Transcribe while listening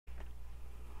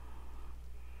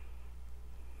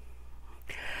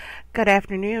Good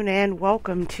afternoon and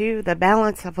welcome to the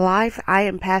Balance of Life. I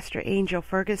am Pastor Angel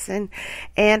Ferguson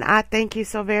and I thank you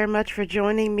so very much for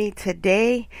joining me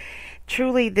today.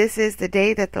 Truly, this is the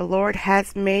day that the Lord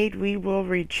has made. We will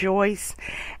rejoice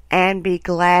and be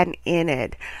glad in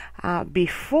it.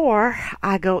 Before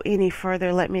I go any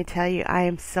further, let me tell you, I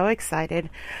am so excited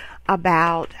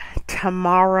about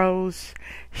tomorrow's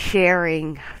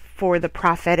sharing for the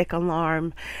prophetic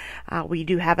alarm. We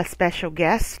do have a special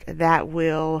guest that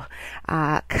will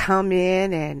come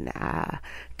in and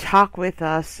talk with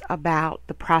us about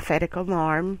the prophetic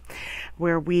alarm,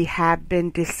 where we have been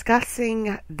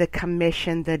discussing the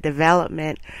commission, the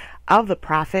development of the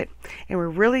prophet, and we're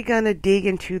really going to dig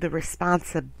into the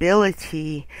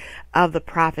responsibility of the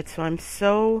prophet. So I'm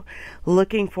so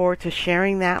looking forward to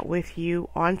sharing that with you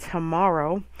on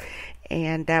tomorrow.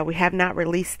 And we have not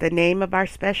released the name of our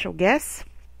special guest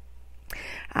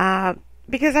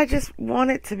because I just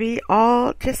want it to be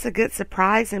all just a good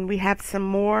surprise. And we have some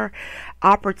more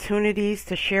opportunities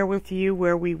to share with you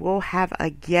where we will have a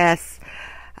guest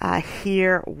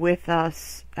here with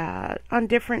us on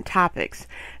different topics.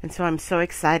 And so I'm so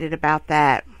excited about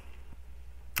that.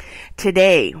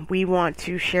 Today, we want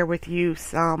to share with you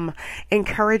some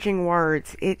encouraging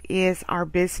words. It is our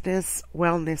Business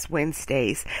Wellness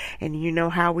Wednesdays, and you know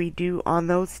how we do on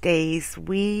those days.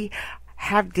 We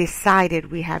have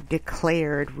decided, we have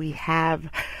declared, we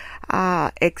have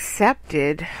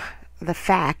accepted the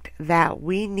fact that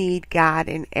we need God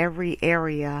in every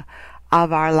area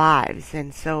of our lives.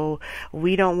 And so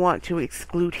we don't want to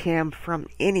exclude Him from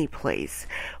any place.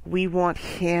 We want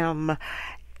Him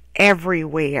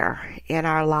everywhere in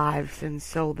our lives. And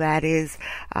so that is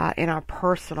in our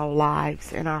personal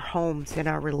lives, in our homes, in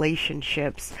our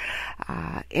relationships,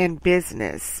 in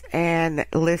business. And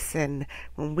listen,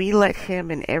 when we let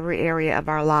Him in every area of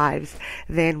our lives,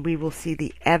 then we will see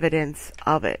the evidence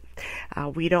of it.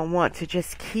 We don't want to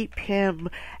just keep Him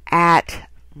at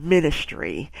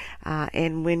ministry,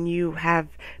 and when you have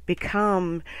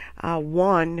become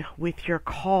one with your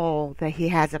call that He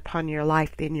has upon your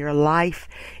life, then your life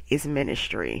is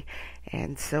ministry.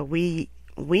 And so we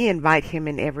invite Him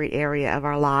in every area of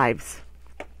our lives.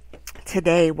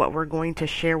 Today, what we're going to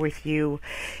share with you,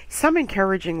 some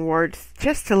encouraging words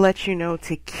just to let you know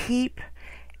to keep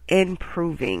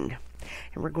improving.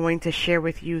 And we're going to share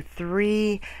with you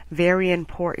 3 very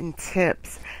important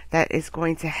tips that is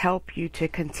going to help you to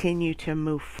continue to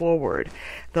move forward.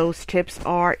 Those tips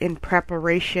are in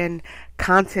preparation,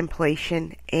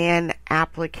 contemplation, and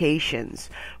applications.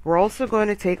 We're also going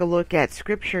to take a look at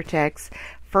scripture text,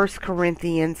 1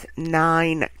 Corinthians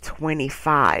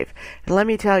 9:25. And let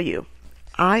me tell you,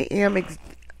 I'm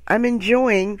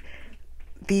enjoying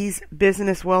these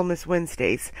Business Wellness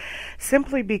Wednesdays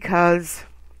simply because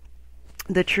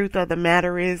the truth of the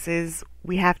matter is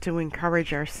we have to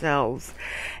encourage ourselves.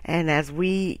 And as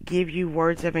we give you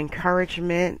words of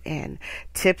encouragement and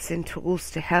tips and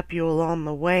tools to help you along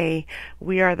the way,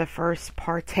 we are the first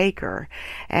partaker.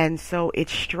 And so it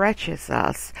stretches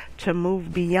us to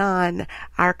move beyond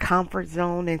our comfort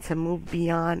zone and to move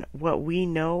beyond what we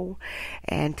know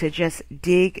and to just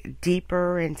dig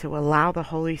deeper and to allow the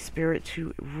Holy Spirit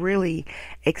to really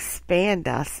expand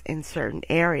us in certain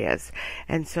areas.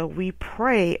 And so we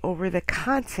pray over the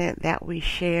content that we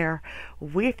share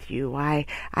with you. I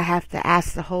have to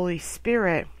ask the Holy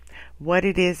Spirit what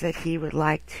it is that He would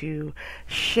like to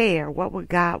share, what would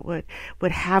God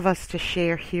would have us to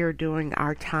share here during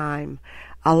our time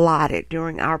allotted,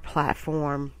 during our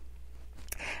platform.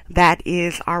 That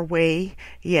is our way.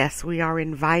 Yes, we are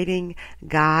inviting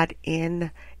God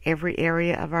in every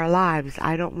area of our lives.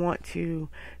 I don't want to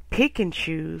pick and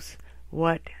choose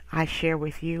what I share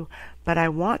with you, but I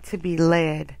want to be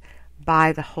led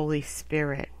by the Holy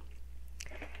Spirit.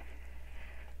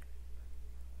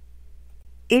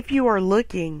 If you are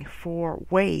looking for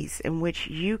ways in which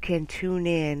you can tune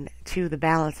in to the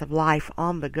Balance of Life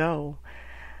on the go,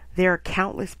 there are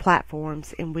countless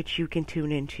platforms in which you can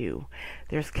tune into.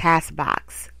 There's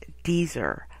Castbox,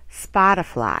 Deezer,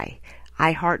 Spotify,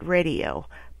 iHeartRadio,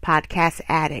 Podcast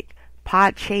Addict,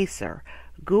 Podchaser,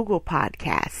 Google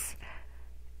Podcasts,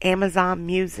 Amazon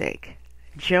Music,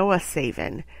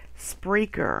 JoaSaven,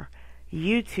 Spreaker,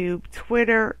 YouTube,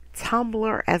 Twitter,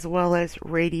 Tumblr, as well as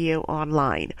Radio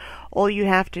Online. All you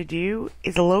have to do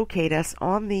is locate us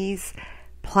on these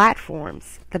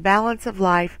platforms, The Balance of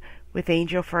Life with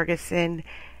Angel Ferguson.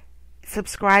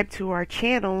 Subscribe to our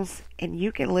channels and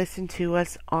you can listen to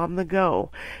us on the go.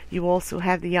 You also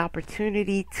have the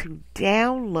opportunity to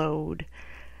download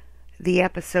the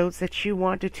episodes that you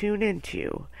want to tune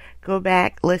into. Go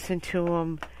back, listen to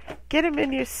them Get him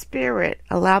in your spirit.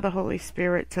 Allow the Holy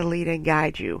Spirit to lead and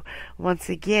guide you. Once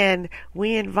again,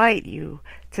 we invite you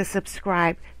to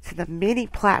subscribe to the many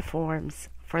platforms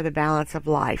for the balance of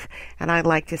life. And I'd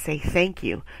like to say thank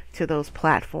you to those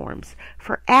platforms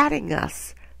for adding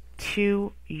us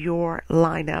to your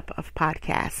lineup of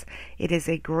podcasts. It is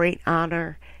a great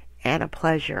honor and a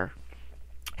pleasure.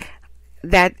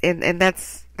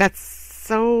 That's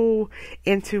so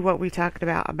into what we talked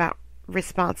about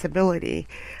responsibility.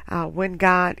 When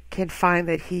God can find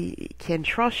that He can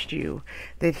trust you,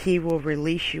 that He will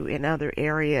release you in other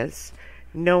areas,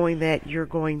 knowing that you're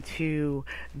going to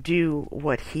do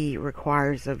what He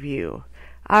requires of you.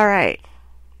 All right,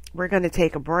 we're going to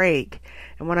take a break,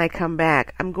 and when I come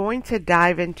back, I'm going to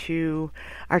dive into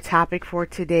our topic for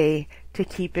today, to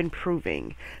keep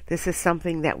improving. This is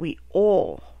something that we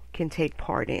all can take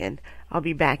part in. I'll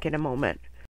be back in a moment.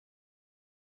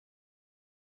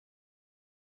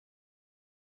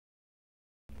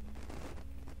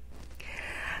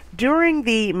 During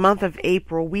the month of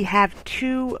April, we have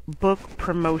 2 book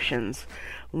promotions.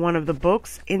 One of the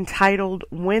books entitled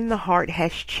When the Heart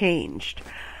Has Changed.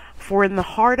 For in the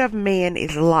heart of man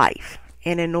is life,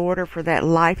 and in order for that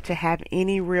life to have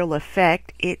any real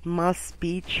effect, it must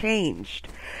be changed.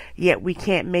 Yet we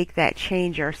can't make that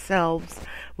change ourselves.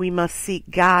 We must seek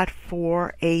God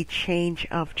for a change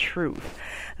of truth.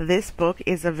 This book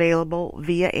is available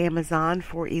via Amazon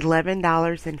for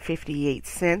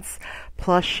 $11.58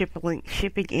 plus shipping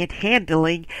and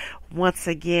handling. Once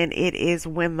again, it is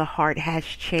When the Heart Has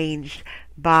Changed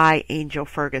by Angel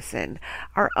Ferguson.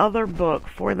 Our other book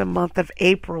for the month of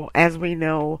April, as we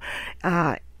know,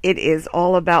 it is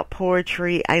all about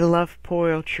poetry. I love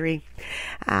poetry.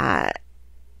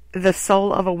 The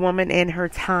Soul of a Woman in Her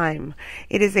Time.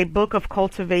 It is a book of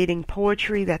cultivating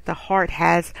poetry that the heart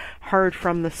has heard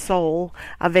from the soul,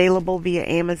 available via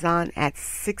Amazon at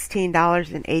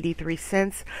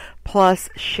 $16.83 plus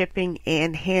shipping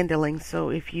and handling. So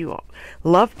if you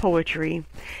love poetry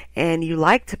and you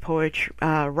like to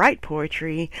write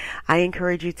poetry, I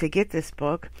encourage you to get this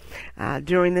book.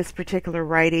 During this particular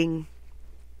writing,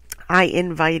 I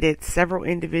invited several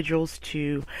individuals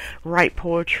to write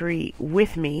poetry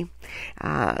with me.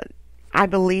 I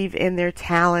believe in their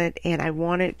talent, and I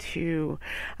wanted to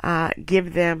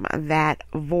give them that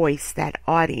voice, that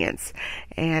audience.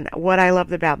 And what I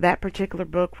loved about that particular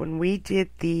book, when we did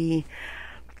the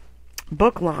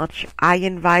book launch, I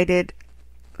invited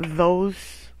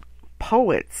those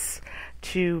poets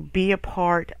to be a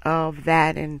part of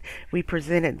that, and we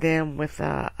presented them with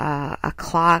a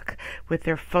clock with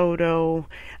their photo,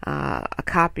 a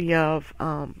copy of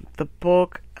the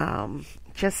book.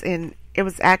 It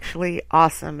was actually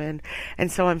awesome,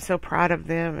 and so I'm so proud of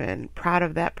them and proud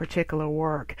of that particular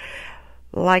work.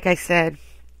 Like I said,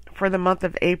 for the month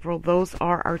of April, those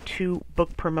are our 2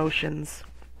 book promotions.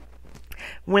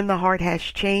 When the Heart Has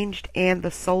Changed and The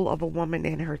Soul of a Woman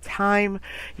in Her Time.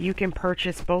 You can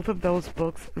purchase both of those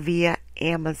books via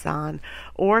Amazon.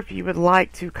 Or if you would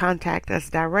like to contact us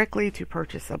directly to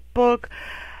purchase a book,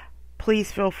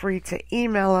 please feel free to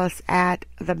email us at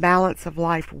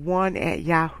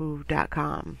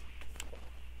thebalanceoflife1@yahoo.com.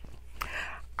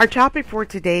 Our topic for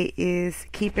today is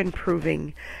keep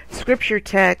improving. Scripture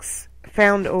text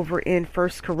found over in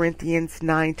 1 Corinthians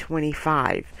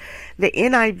 9:25. The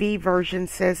NIV version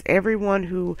says everyone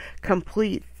who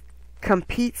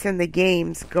competes in the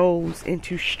games goes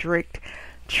into strict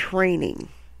training.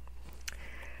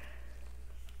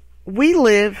 We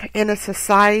live in a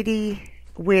society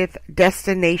with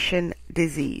destination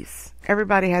disease.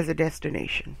 Everybody has a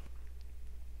destination.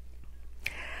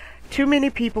 Too many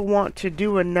people want to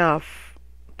do enough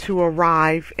to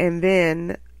arrive, and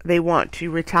then they want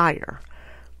to retire.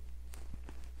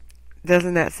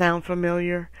 Doesn't that sound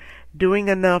familiar? Doing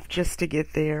enough just to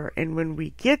get there, and when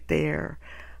we get there,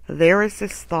 there is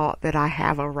this thought that I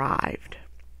have arrived.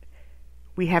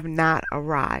 We have not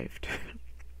arrived.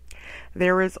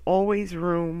 There is always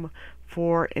room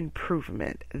for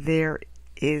improvement. There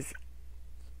is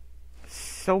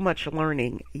so much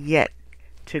learning yet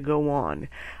to go on.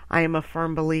 I am a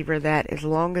firm believer that as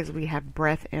long as we have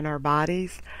breath in our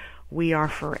bodies, we are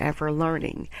forever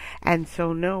learning. And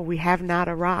so no, we have not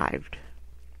arrived.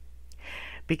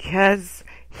 Because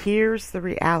here's the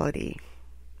reality.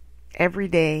 Every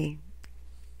day,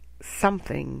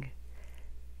 something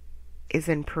is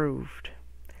improved.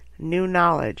 New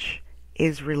knowledge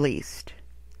is released.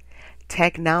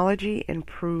 Technology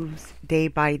improves day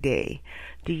by day.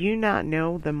 Do you not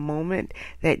know the moment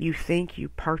that you think you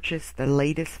purchased the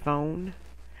latest phone,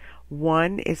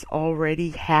 one is already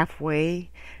halfway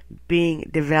being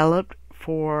developed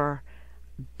for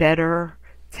better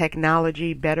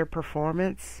technology, better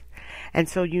performance. And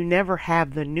so you never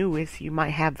have the newest, you might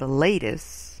have the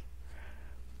latest.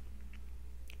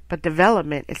 But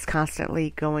development is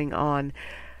constantly going on.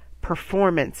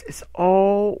 Performance is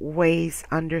always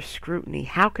under scrutiny.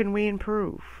 How can we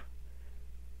improve?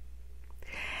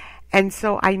 And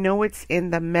so I know it's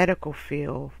in the medical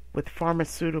field with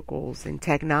pharmaceuticals and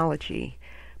technology,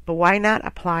 but why not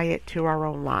apply it to our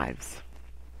own lives?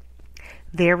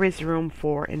 There is room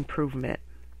for improvement.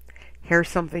 Here's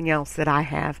something else that I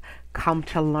have come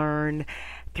to learn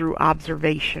through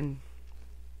observation.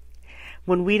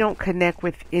 When we don't connect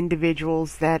with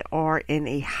individuals that are in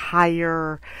a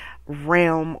higher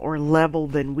realm or level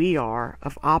than we are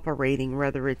of operating,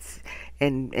 whether it's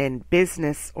in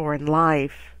business or in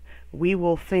life, we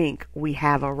will think we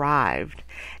have arrived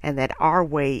and that our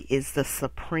way is the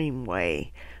supreme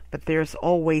way. But there's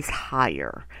always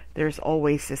higher. There's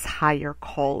always this higher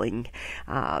calling.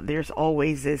 There's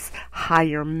always this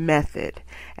higher method.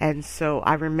 And so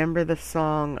I remember the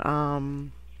song,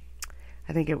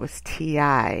 I think it was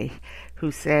T.I.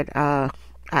 who said,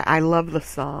 I love the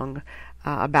song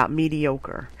about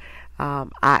mediocre. I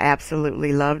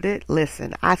absolutely loved it.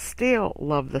 Listen, I still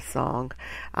love the song.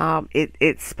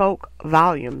 It spoke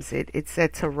volumes. It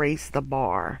said to raise the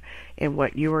bar in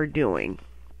what you are doing.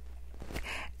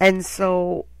 And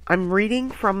so I'm reading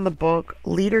from the book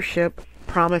Leadership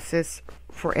Promises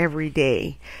for Every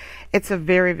Day. It's a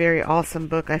very, very awesome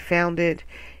book. I found it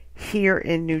here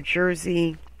in New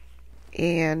Jersey,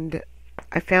 and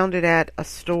I found it at a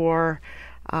store.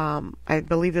 I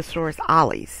believe the store is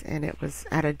Ollie's, and it was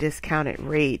at a discounted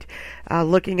rate.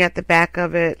 Looking at the back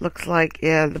of it, looks like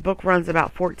the book runs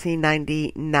about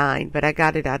 $14.99, but I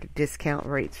got it at a discount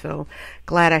rate, so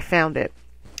glad I found it.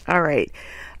 All right.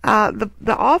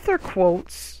 The author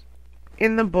quotes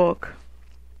in the book,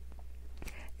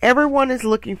 everyone is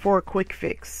looking for a quick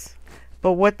fix,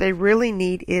 but what they really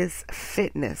need is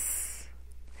fitness.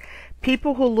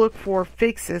 People who look for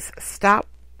fixes stop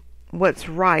what's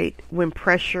right when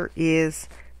pressure is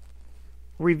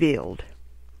revealed.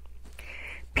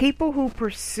 People who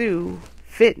pursue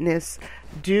fitness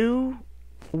do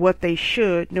what they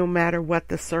should no matter what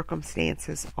the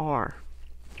circumstances are.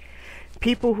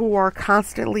 People who are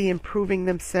constantly improving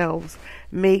themselves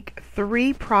make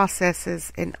 3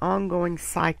 processes an ongoing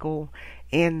cycle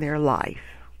in their life.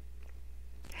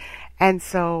 And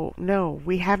so, no,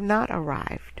 we have not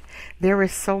arrived. There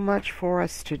is so much for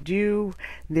us to do.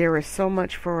 There is so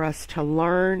much for us to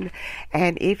learn.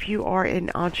 And if you are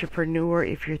an entrepreneur,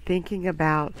 if you're thinking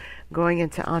about going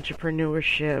into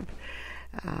entrepreneurship,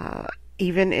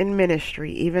 even in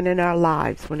ministry, even in our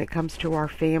lives, when it comes to our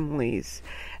families,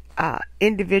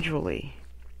 individually,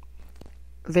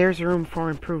 there's room for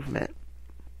improvement.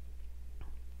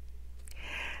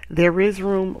 There is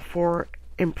room for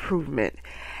improvement.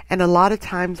 And a lot of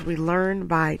times we learn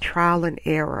by trial and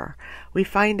error. We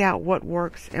find out what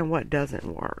works and what doesn't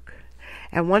work.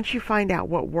 And once you find out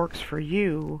what works for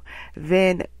you,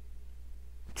 then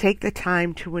take the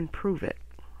time to improve it.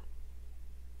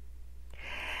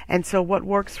 And so what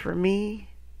works for me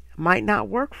might not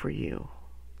work for you.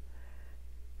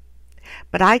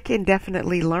 But I can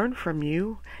definitely learn from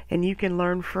you, and you can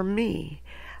learn from me.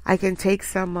 I can take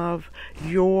some of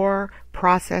your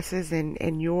processes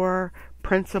and your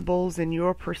principles and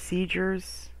your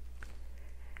procedures,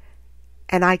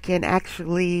 and I can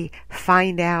actually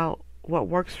find out what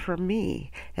works for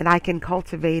me, and I can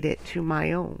cultivate it to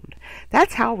my own.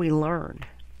 That's how we learn,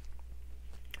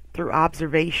 through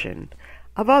observation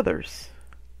of others.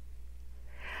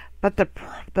 But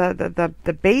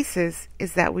the basis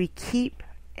is that we keep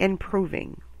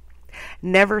improving.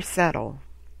 Never settle.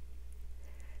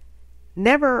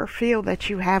 Never feel that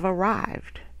you have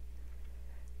arrived.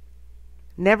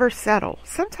 Never settle.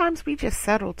 Sometimes we just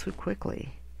settle too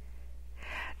quickly.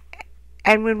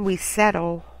 And when we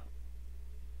settle,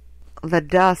 the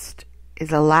dust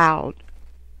is allowed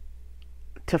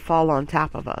to fall on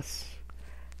top of us.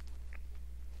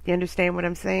 You understand what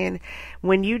I'm saying?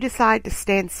 When you decide to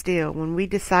stand still, when we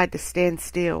decide to stand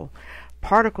still,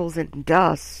 particles and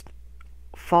dust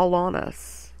fall on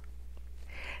us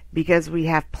because we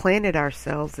have planted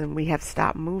ourselves and we have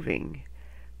stopped moving.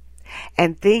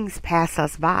 And things pass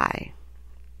us by.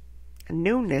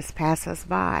 Newness pass us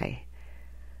by.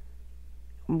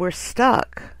 We're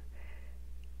stuck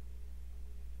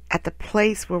at the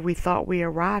place where we thought we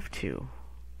arrived to.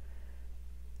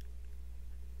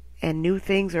 And new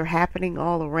things are happening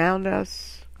all around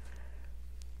us.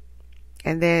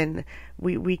 And then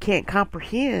we can't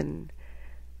comprehend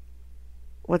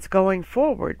what's going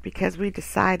forward, because we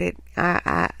decided,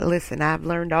 listen, I've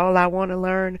learned all I want to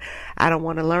learn. I don't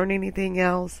want to learn anything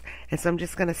else. And so I'm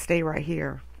just going to stay right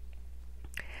here.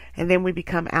 And then we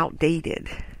become outdated.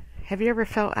 Have you ever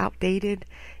felt outdated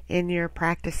in your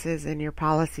practices and your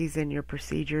policies and your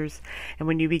procedures? And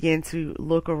when you begin to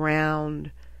look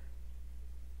around,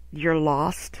 you're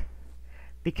lost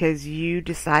because you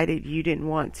decided you didn't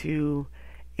want to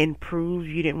improve,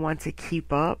 you didn't want to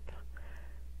keep up.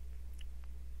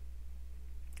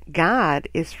 God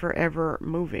is forever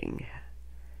moving.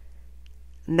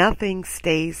 Nothing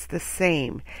stays the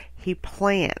same. He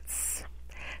plants.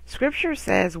 Scripture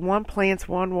says one plants,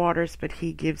 one waters, but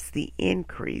he gives the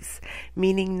increase,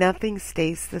 meaning nothing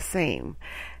stays the same.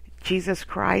 Jesus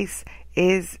Christ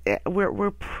is,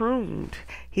 we're pruned.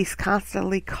 He's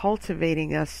constantly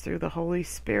cultivating us through the Holy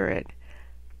Spirit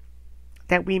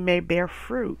that we may bear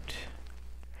fruit.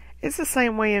 It's the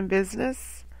same way in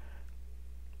business.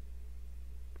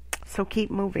 So keep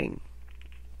moving.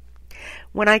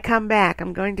 When I come back,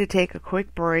 I'm going to take a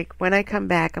quick break. When I come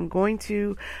back, I'm going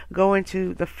to go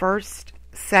into the first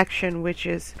section, which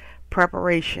is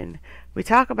preparation. We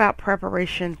talk about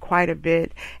preparation quite a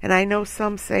bit, and I know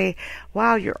some say,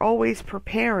 wow, you're always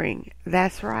preparing.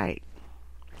 That's right.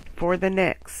 For the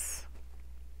next.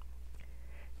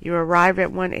 You arrive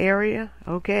at one area,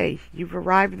 okay, you've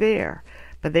arrived there,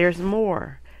 but there's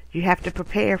more. You have to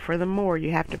prepare for the more.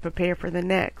 You have to prepare for the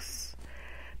next.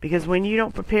 Because when you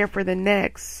don't prepare for the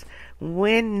next,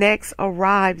 when next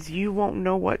arrives, you won't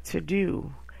know what to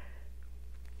do.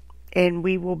 And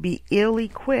we will be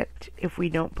ill-equipped if we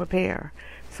don't prepare.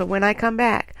 So when I come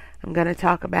back, I'm going to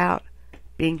talk about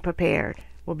being prepared.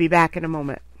 We'll be back in a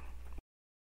moment.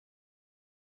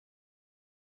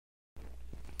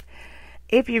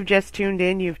 If you've just tuned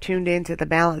in, you've tuned in to The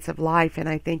Balance of Life, and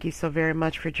I thank you so very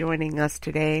much for joining us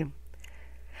today.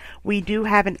 We do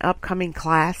have an upcoming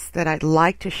class that I'd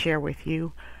like to share with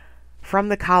you from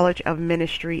the College of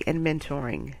Ministry and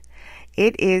Mentoring.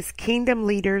 It is Kingdom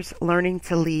Leaders Learning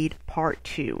to Lead Part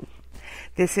 2.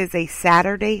 This is a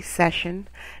Saturday session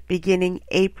beginning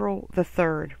April the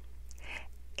 3rd.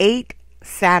 8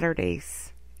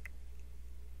 Saturdays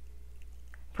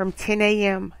from 10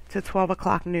 a.m. to 12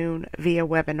 o'clock noon via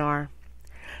webinar.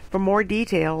 For more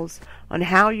details on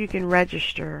how you can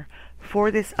register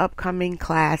for this upcoming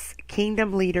class,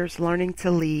 Kingdom Leaders Learning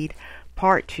to Lead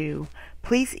Part 2,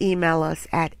 please email us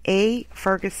at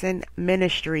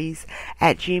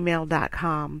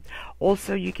afergusonministries@gmail.com.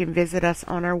 Also, you can visit us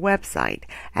on our website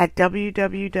at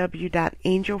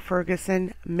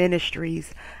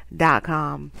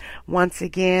www.angelfergusonministries.com. Once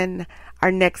again,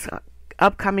 our next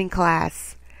upcoming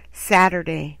class,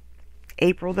 Saturday,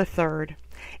 April the 3rd,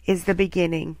 is the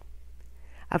beginning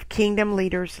of Kingdom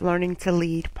Leaders Learning to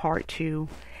Lead Part 2.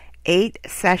 8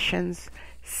 sessions,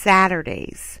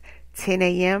 Saturdays, 10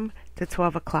 a.m. to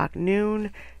 12 o'clock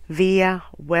noon via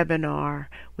webinar.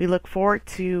 We look forward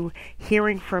to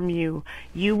hearing from you.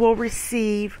 You will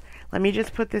receive, let me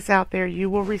just put this out there, you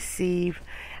will receive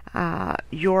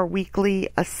your weekly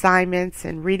assignments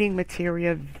and reading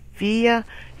material via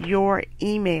your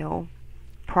email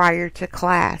prior to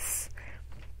class.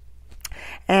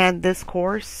 And this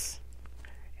course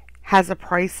has a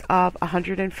price of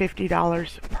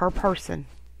 $150 per person.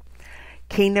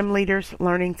 Kingdom Leaders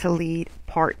Learning to Lead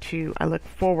Part 2. I look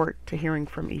forward to hearing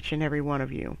from each and every one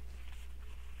of you.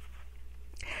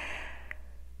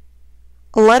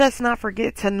 Let us not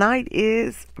forget, tonight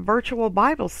is virtual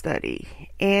Bible study.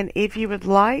 And if you would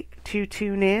like to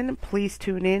tune in, please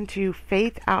tune in to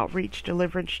Faith Outreach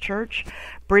Deliverance Church,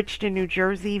 Bridgeton, New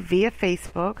Jersey, via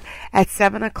Facebook at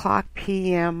 7 o'clock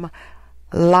p.m.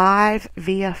 live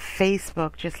via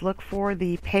Facebook. Just look for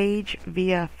the page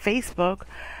via Facebook.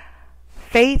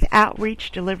 Faith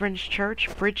Outreach Deliverance Church,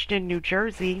 Bridgeton, New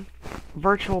Jersey.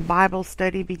 Virtual Bible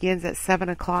study begins at 7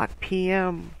 o'clock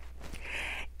p.m.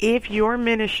 If your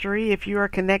ministry, if you are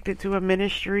connected to a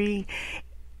ministry,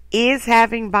 is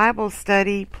having Bible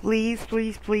study, please,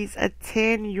 please, please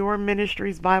attend your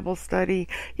ministry's Bible study.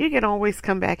 You can always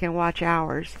come back and watch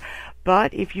ours.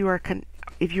 But if you are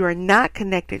not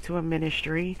connected to a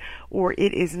ministry, or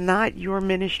it is not your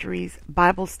ministry's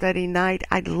Bible study night,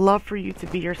 I'd love for you to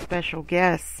be your special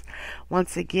guest.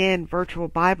 Once again, virtual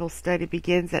Bible study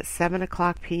begins at 7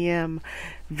 o'clock p.m.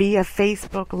 via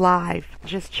Facebook Live.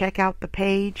 Just check out the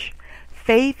page,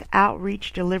 Faith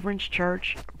Outreach Deliverance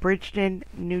Church, Bridgeton,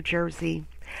 New Jersey.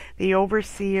 The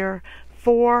overseer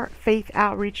for Faith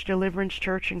Outreach Deliverance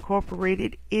Church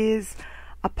Incorporated is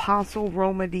Apostle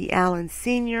Roma D. Allen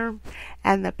Sr.,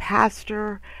 and the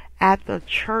pastor at the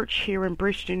church here in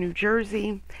Bridgeton, New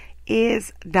Jersey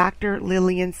is Dr.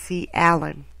 Lillian C.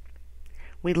 Allen.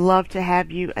 We'd love to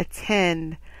have you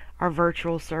attend our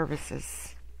virtual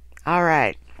services. All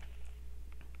right.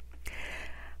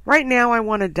 Right now, I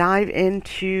want to dive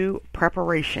into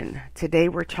preparation. Today,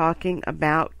 we're talking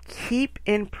about keep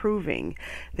improving.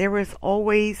 There is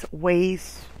always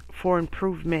ways for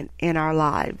improvement in our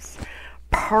lives,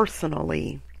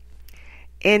 personally,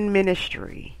 in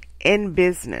ministry, in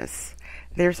business.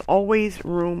 There's always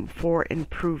room for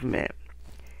improvement.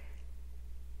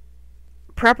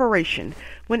 Preparation.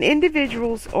 When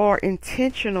individuals are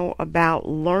intentional about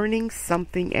learning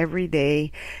something every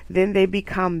day, then they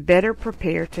become better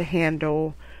prepared to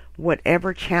handle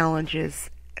whatever challenges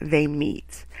they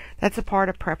meet. That's a part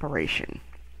of preparation.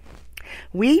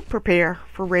 We prepare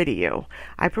for radio.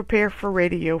 I prepare for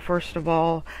radio, first of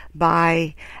all,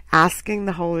 by asking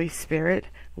the Holy Spirit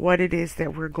what it is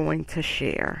that we're going to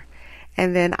share.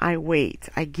 And then I wait.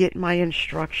 I get my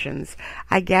instructions.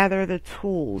 I gather the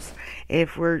tools.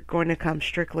 If we're going to come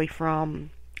strictly from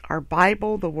our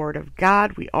Bible, the Word of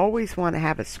God, we always want to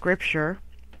have a scripture.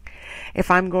 If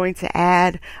I'm going to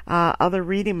add other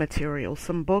reading materials,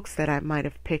 some books that I might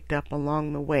have picked up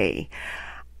along the way,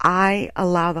 I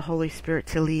allow the Holy Spirit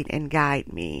to lead and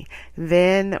guide me.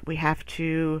 Then we have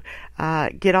to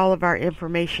get all of our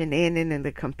information in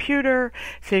the computer,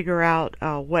 figure out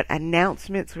what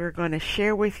announcements we're going to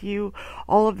share with you.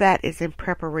 All of that is in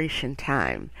preparation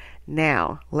time.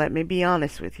 Now, let me be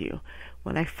honest with you.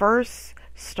 When I first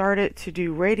started to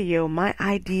do radio, my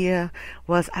idea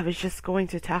was I was just going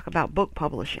to talk about book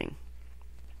publishing.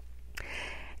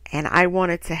 And I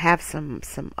wanted to have some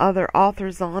other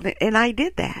authors on it, and I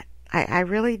did that. I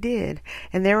really did.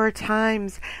 And there are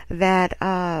times that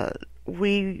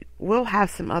we will have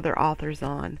some other authors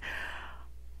on.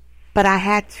 But I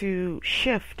had to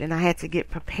shift, and I had to get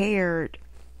prepared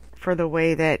for the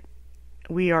way that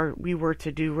we were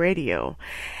to do radio.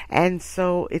 And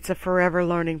so it's a forever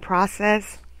learning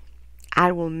process.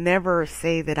 I will never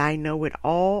say that I know it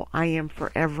all. I am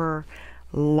forever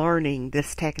learning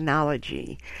this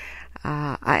technology.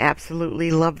 I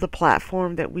absolutely love the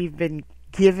platform that we've been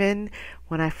given.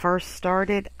 When I first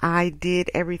started, I did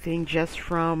everything just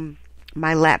from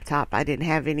my laptop. I didn't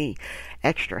have any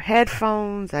extra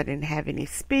headphones. I didn't have any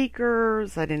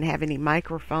speakers. I didn't have any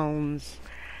microphones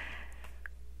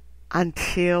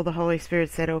until the Holy Spirit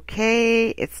said, okay,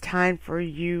 it's time for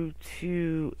you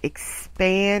to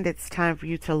expand. It's time for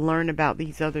you to learn about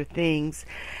these other things.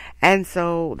 And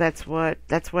so that's what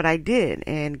I did.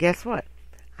 And guess what?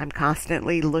 I'm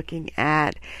constantly looking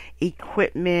at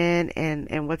equipment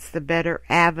and what's the better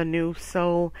avenue.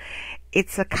 So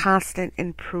it's a constant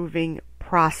improving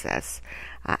process.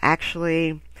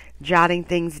 Actually jotting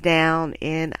things down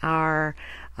in our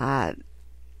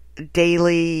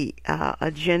daily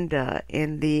agenda,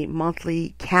 in the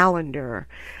monthly calendar,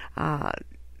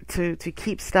 to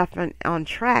keep stuff on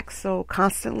track. So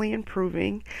constantly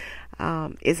improving.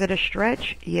 Is it a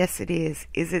stretch? Yes, it is.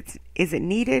 Is it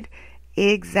needed?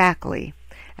 Exactly.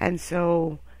 And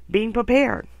so being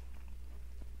prepared.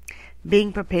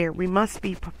 We must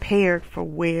be prepared for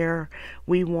where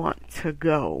we want to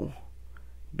go.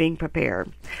 Being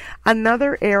prepared.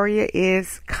 Another area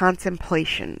is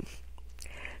contemplation.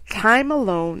 Time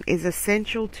alone is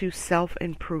essential to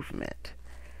self-improvement.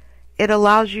 It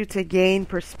allows you to gain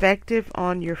perspective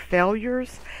on your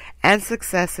failures and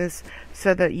successes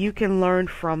so that you can learn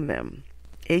from them.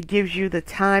 It gives you the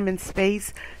time and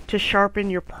space to sharpen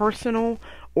your personal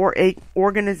or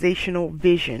organizational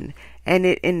vision, and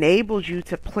it enables you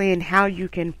to plan how you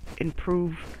can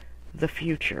improve the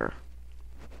future.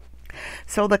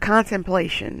 So the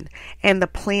contemplation and the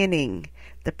planning,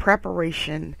 the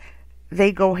preparation,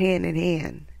 they go hand in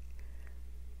hand,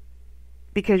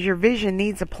 because your vision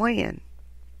needs a plan.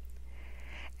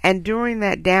 And during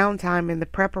that downtime, in the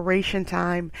preparation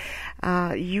time,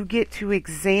 you get to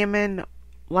examine,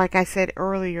 like I said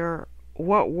earlier,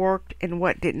 what worked and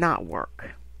what did not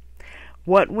work.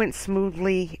 What went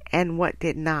smoothly and what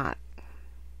did not.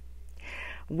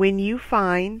 When you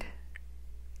find,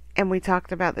 and we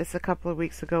talked about this a couple of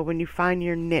weeks ago, when you find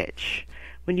your niche,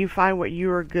 when you find what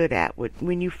you're good at,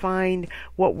 when you find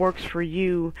what works for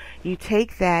you, you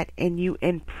take that and you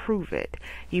improve it.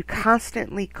 You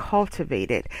constantly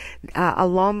cultivate it.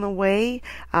 Along the way,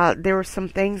 there are some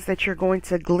things that you're going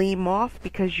to glean off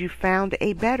because you found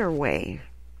a better way.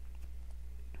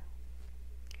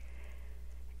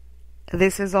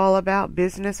 This is all about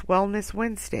Business Wellness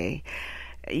Wednesday.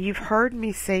 You've heard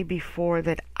me say before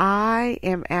that I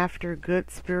am after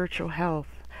good spiritual health.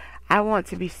 I want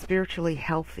to be spiritually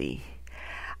healthy.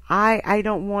 I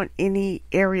don't want any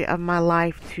area of my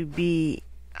life to be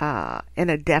in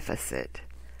a deficit.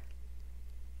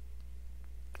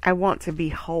 I want to be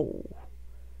whole.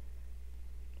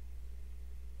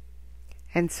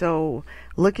 And so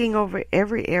looking over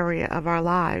every area of our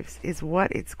lives is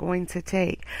what it's going to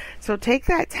take. So take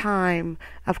that time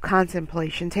of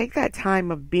contemplation. Take that time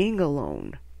of being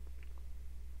alone.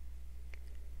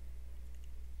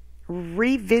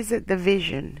 Revisit the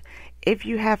vision. If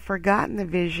you have forgotten the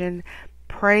vision,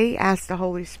 pray, ask the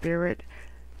Holy Spirit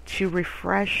to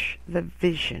refresh the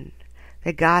vision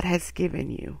that God has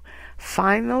given you.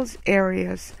 Find those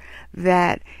areas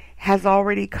that has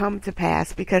already come to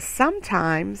pass, because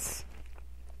sometimes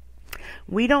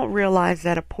we don't realize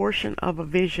that a portion of a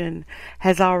vision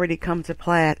has already come to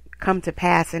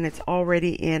pass and it's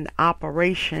already in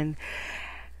operation,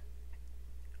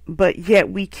 but yet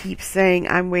we keep saying,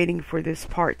 I'm waiting for this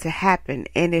part to happen,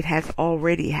 and it has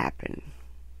already happened.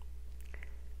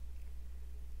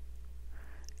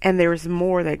 And there's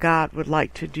more that God would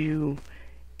like to do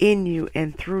in you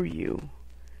and through you.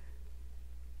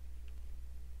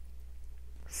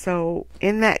 So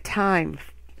in that time,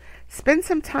 spend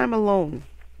some time alone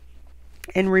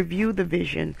and review the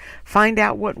vision. Find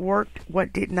out what worked,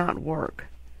 what did not work.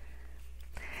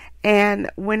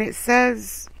 And when it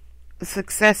says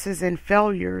successes and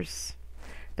failures,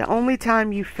 the only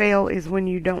time you fail is when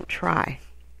you don't try.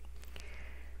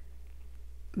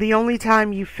 The only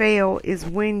time you fail is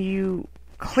when you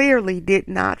clearly did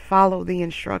not follow the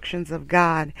instructions of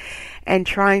God and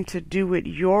trying to do it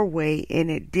your way,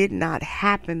 and it did not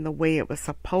happen the way it was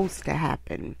supposed to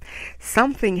happen.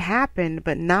 Something happened,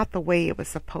 but not the way it was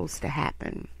supposed to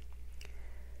happen.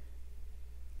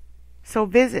 So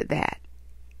visit that.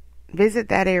 Visit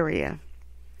that area.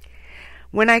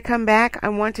 When I come back, I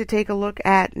want to take a look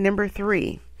at number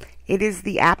 3. It is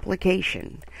the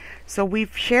application. So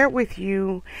we've shared with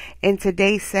you in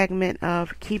today's segment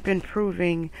of Keep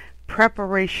Improving,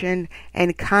 preparation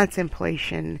and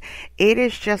contemplation. It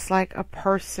is just like a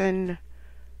person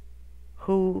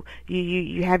who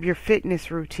you have your fitness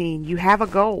routine. You have a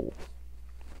goal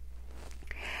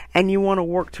and you want to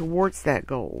work towards that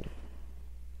goal.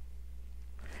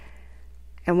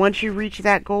 And once you reach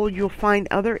that goal, you'll find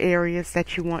other areas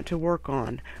that you want to work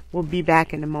on. We'll be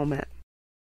back in a moment.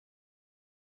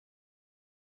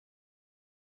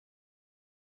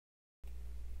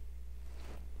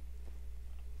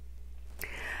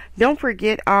 Don't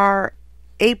forget our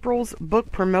April's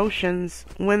book promotions,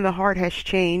 When the Heart Has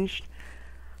Changed.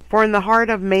 For in the heart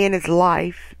of man is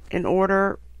life. In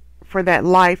order for that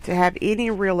life to have any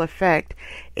real effect,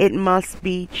 it must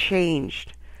be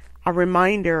changed. A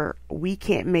reminder, we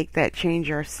can't make that change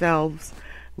ourselves.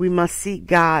 We must seek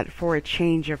God for a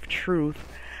change of truth.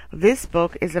 This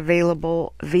book is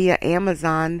available via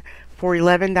Amazon for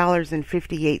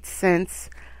 $11.58.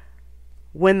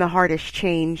 When the Heart Is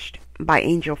Changed by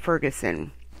Angel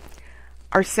Ferguson.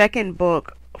 Our second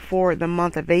book for the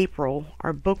month of April,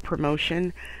 our book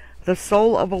promotion, The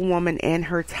Soul of a Woman and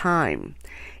Her Time.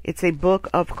 It's a book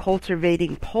of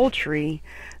cultivating poultry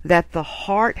that the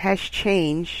heart has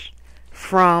changed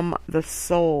from the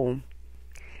soul.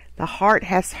 The heart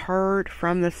has heard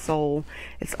from the soul.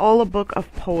 It's all a book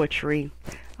of poetry,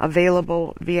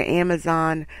 available via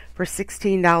Amazon for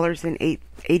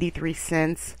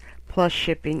 $16.83 plus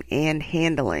shipping and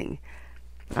handling.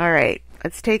 All right,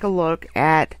 let's take a look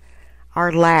at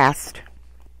our last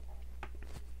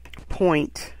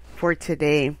point for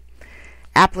today.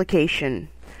 Application.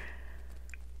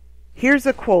 Here's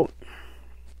a quote.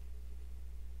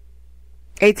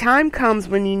 A time comes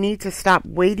when you need to stop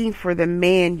waiting for the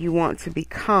man you want to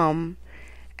become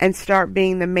and start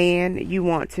being the man you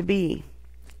want to be.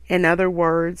 In other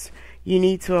words, you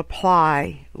need to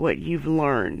apply what you've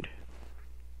learned.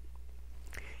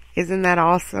 Isn't that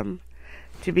awesome?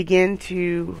 To begin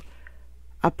to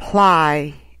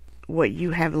apply what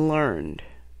you have learned.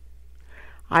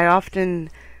 I often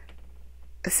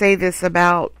say this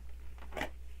about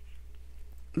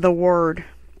the word,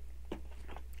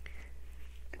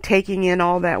 taking in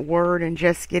all that word and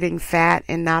just getting fat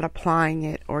and not applying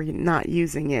it or not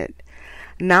using it.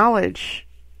 Knowledge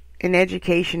and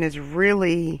education is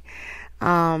really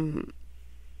not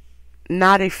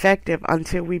effective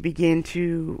until we begin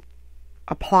to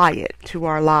apply it to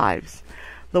our lives.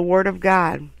 The Word of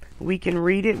God, we can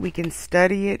read it, we can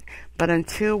study it, but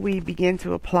until we begin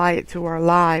to apply it to our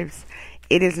lives,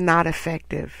 it is not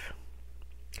effective.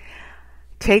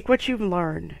 Take what you've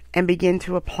learned and begin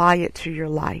to apply it to your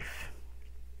life.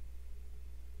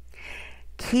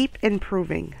 Keep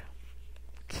improving.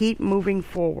 Keep moving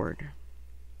forward.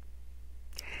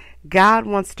 God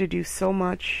wants to do so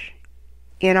much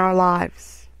in our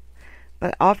lives,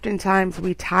 but oftentimes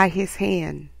we tie His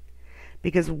hand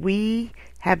because we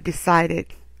have decided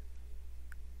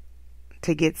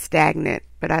to get stagnant,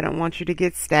 but I don't want you to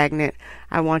get stagnant.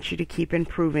 I want you to keep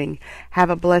improving. Have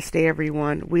a blessed day,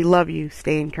 everyone. We love you.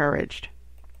 Stay encouraged.